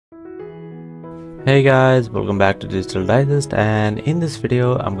Hey guys, welcome back to Digital Digest, and in this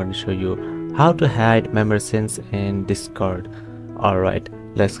video I'm going to show you how to hide member scenes in Discord. Alright,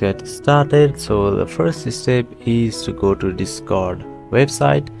 let's get started. So the first step is to go to Discord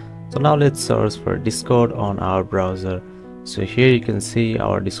website. So now let's search for Discord on our browser. So here you can see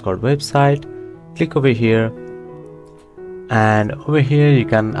our Discord website. Click over here, and over here you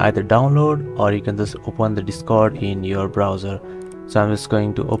can either download or you can just open the Discord in your browser. So I'm just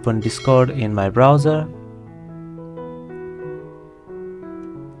going to open Discord in my browser.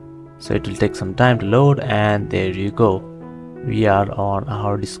 So it will take some time to load, and there you go, we are on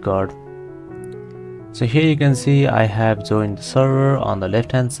our Discord. So here you can see I have joined the server on the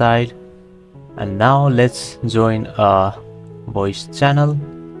left hand side, and now let's join a voice channel.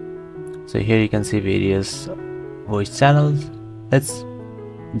 So here you can see various voice channels. Let's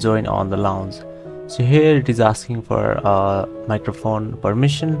join on the lounge. So here it is asking for a microphone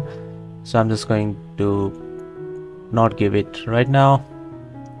permission, so I'm just going to not give it right now,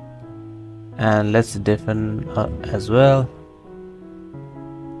 and let's deafen as well.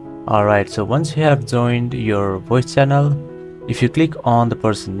 Alright, so once you have joined your voice channel, if you click on the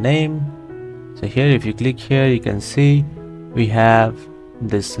person name, so here if you click here you can see we have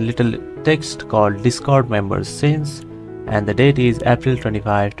this little text called Discord members since, and the date is April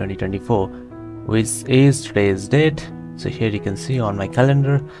 25, 2024, which is today's date. So here you can see on my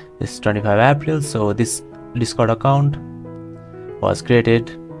calendar it's 25 April. So this Discord account was created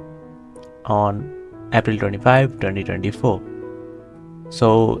on April 25, 2024.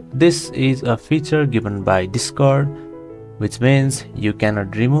 So this is a feature given by Discord, which means you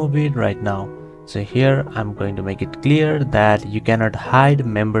cannot remove it right now. So here I'm going to make it clear that you cannot hide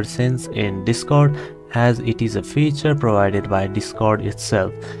member scenes in Discord, as it is a feature provided by Discord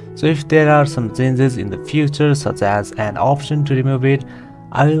itself. So if there are some changes in the future, such as an option to remove it,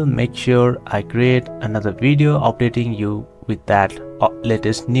 I will make sure I create another video updating you with that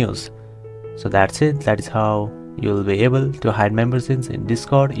latest news. So that's it. That is how you will be able to hide member scenes in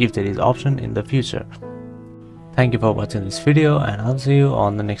Discord if there is option in the future. Thank you for watching this video, and I'll see you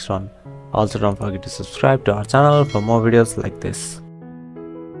on the next one. Also, don't forget to subscribe to our channel for more videos like this.